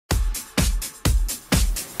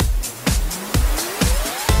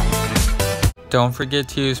Don't forget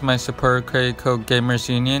to use my support credit code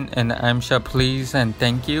GamersUnion and I'm shall please and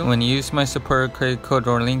thank you. When you use my support credit code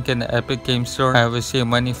or link in the Epic Game Store, I will receive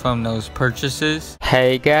money from those purchases.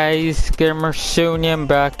 Hey guys, GamersUnion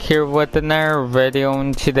back here with another video.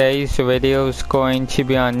 In today's video is going to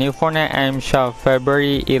be on new Fortnite item shop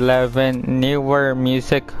February 11 new word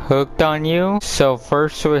music hooked on you. So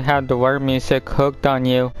first we have the word music hooked on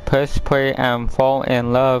you. Press play and fall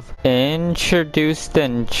in love. Introduced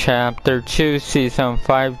in chapter 2 season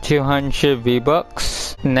 5 200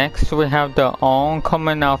 V-Bucks. Next we have the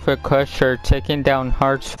oncoming outfit crusher taking down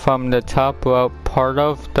hearts from the top rope, part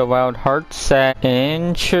of the Wild Heart set.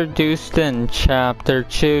 Introduced in chapter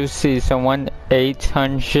 2 season 1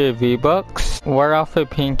 800 V-Bucks. Wear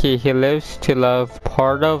outfit Pinky, he lives to love,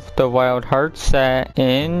 part of the Wild Heart set.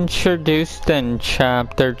 Introduced in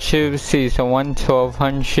chapter 2 season 1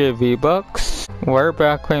 1200 V-Bucks. Wear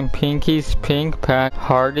Backwing Pinky's pink pack,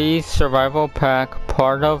 Hardy's survival pack,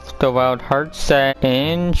 part of the Wild Heart set.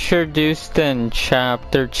 Introduced in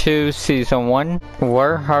chapter 2 season 1.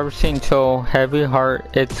 Wear Harvesting Tool, heavy heart,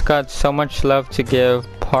 it's got so much love to give,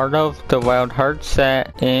 part of the Wild Heart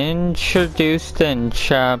set. Introduced in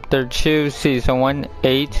chapter 2 season 1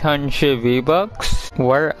 800 V-Bucks.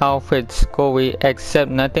 Wear outfit Scully, accept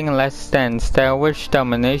nothing less than stylish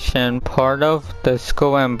domination, part of the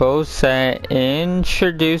Skull and Bow set.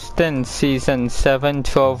 Introduced in season 7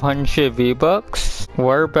 1200 V-Bucks.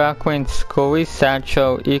 Wear Backwing Scully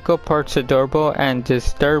satchel, equal parts adorable and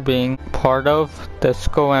disturbing, part of the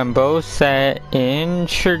Skull and Bow set.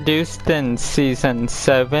 Introduced in season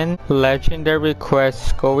 7 legendary quest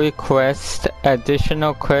Scully quest,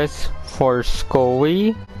 additional quests for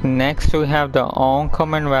Scully. Next we have the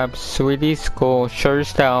oncoming rap Sweetie Skull Sure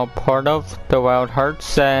Style, part of the Wild Heart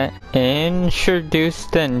set.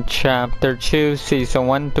 Introduced in chapter 2 season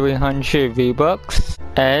 1 300 V-Bucks.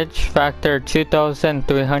 Edge Factor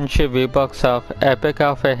 2300 V-Bucks off Epic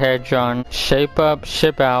Outfit Hedron, Shape Up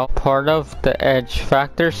Ship Out, part of the Edge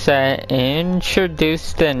Factor set.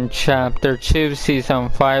 Introduced in chapter 2 season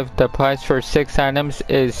 5, the price for 6 items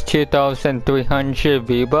is 2300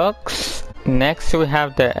 V-Bucks. Next we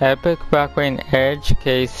have the Epic Backwing Edge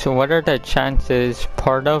case, what are the chances,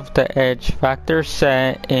 part of the Edge Factor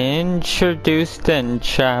set. Introduced in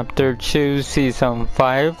chapter 2 season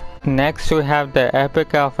 5. Next we have the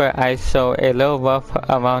Epic Outfit ISO, a little rough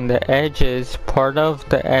around the edges, part of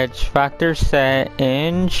the Edge Factor set.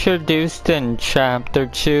 Introduced in chapter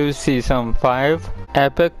 2 season 5.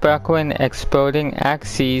 Epic Backwing Exploding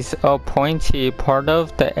Axes, a pointy, part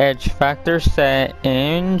of the Edge Factor set.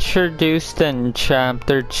 Introduced in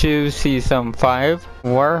chapter 2 season 5.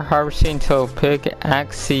 War Harvesting Tool Pick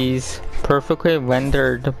Axes, perfectly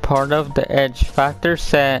rendered, part of the Edge Factor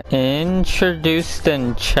set. Introduced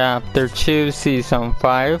in chapter 2 season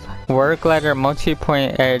 5. War Glider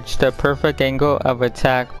Multi-Point Edge, the perfect angle of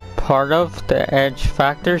attack, part of the Edge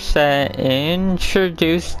Factor set.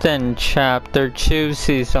 Introduced in chapter 2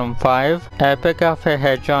 season 5. Epic Outfit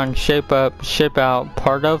Hedron Shape Up Ship Out,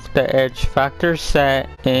 part of the Edge Factor set.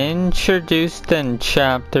 Introduced in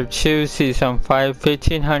chapter 2 season 5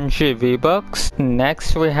 1500 V-Bucks.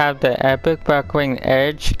 Next we have the Epic Backwing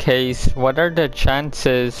Edge case, what are the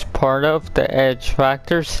chances, part of the Edge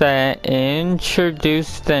Factor set.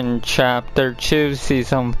 Introduced in chapter 2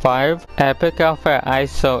 season 5. Epic Outfit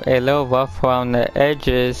ISO, a little rough around the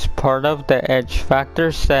edges, part of the Edge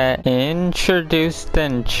Factor set. Introduced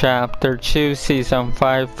in chapter 2 season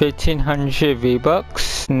 5 1500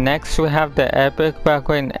 V-Bucks. Next we have the Epic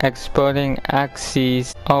Backwing Exploding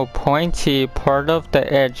Axes, a pointy, part of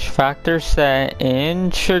the Edge Factor set.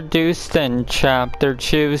 Introduced in chapter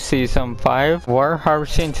 2 season 5. War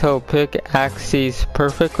Harvesting Tool Pick Axes,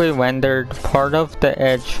 perfectly rendered, part of the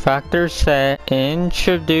Edge Factor set.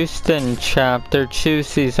 Introduced in chapter 2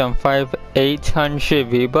 season 5 800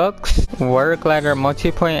 V-Bucks. War Glider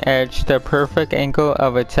Multi-Point Edge, the perfect angle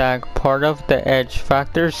of attack, part of the Edge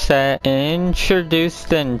Factor set.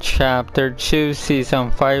 Introduced in chapter 2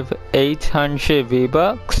 season 5 800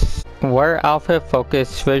 V-Bucks. War Outfit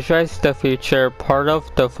Focus, visualize the future, part of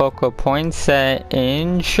the Focal Point set.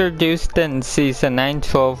 Introduced in season 9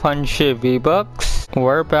 1200 V-Bucks.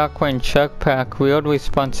 War Backwing Chuck Pack, wield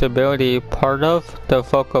responsibility, part of the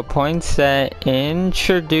Focal Point set.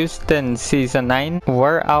 Introduced in season 9.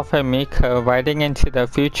 War Alpha Mika, riding into the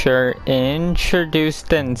future,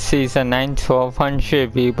 introduced in season 9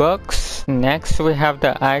 1200 V-Bucks. Next we have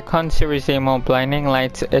the Icon Series Emo Blinding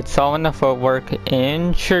Lights, it's all in the footwork,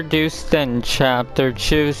 introduced in chapter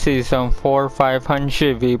 2 season 4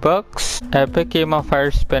 500 V-Bucks. Epic Emo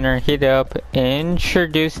Fire Spinner Heat Up,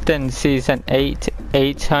 introduced in season 8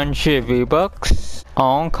 800 V-Bucks.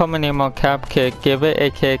 On common emo cap kick, give it a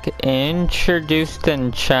kick, introduced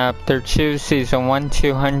in chapter 2 season 1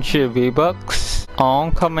 200 V-Bucks.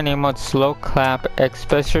 On common emote slow clap,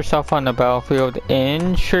 express yourself on the battlefield,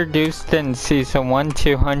 introduced in season 1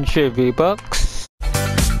 200 V-Bucks.